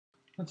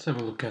Let's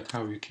have a look at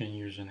how you can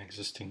use an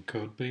existing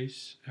code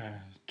base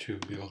to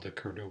build a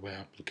Cordova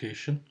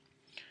application.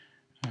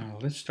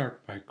 Let's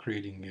start by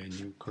creating a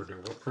new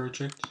Cordova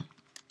project.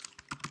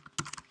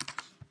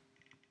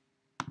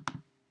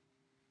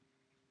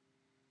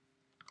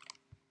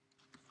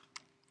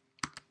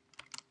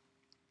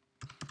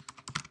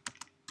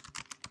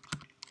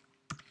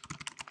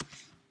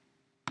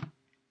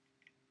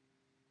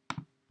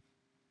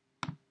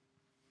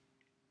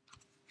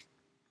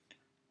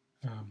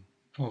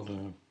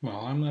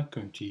 Well, I'm not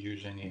going to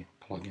use any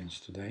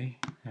plugins today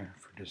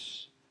for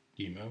this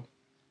demo.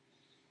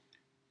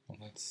 Well,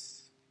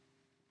 let's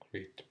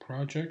create the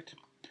project.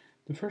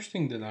 The first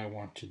thing that I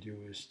want to do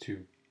is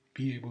to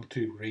be able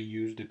to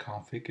reuse the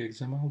config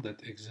XML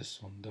that exists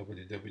on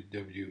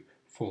www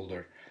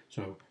folder.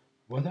 So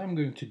what I'm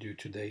going to do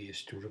today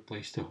is to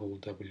replace the whole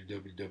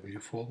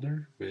www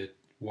folder with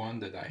one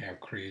that I have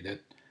created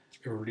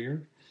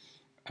earlier.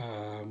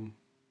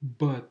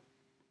 But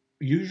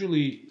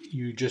usually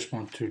you just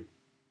want to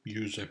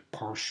use a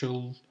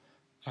partial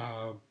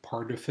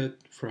part of it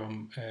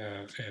from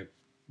a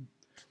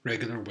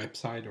regular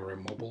website or a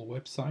mobile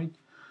website.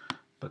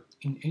 But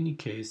in any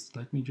case,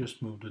 let me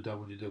just move the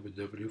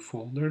www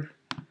folder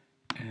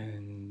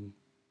and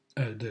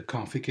the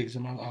config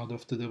XML out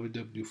of the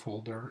www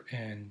folder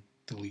and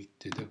delete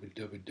the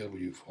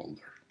www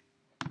folder.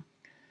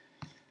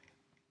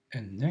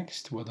 And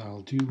next, what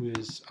I'll do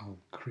is I'll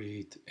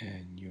create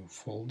a new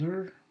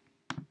folder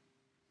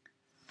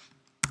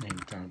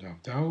named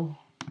dow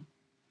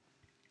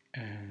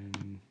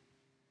and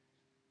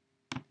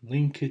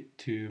link it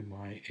to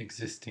my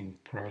existing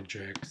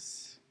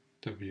project's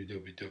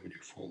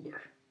www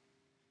folder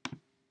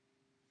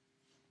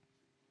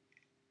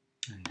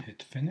and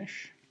hit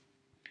finish.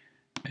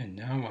 And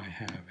now I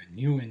have a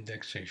new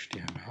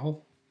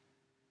index.html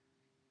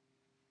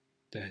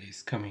that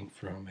is coming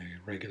from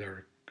a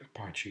regular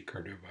Apache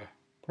Cordova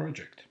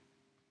project.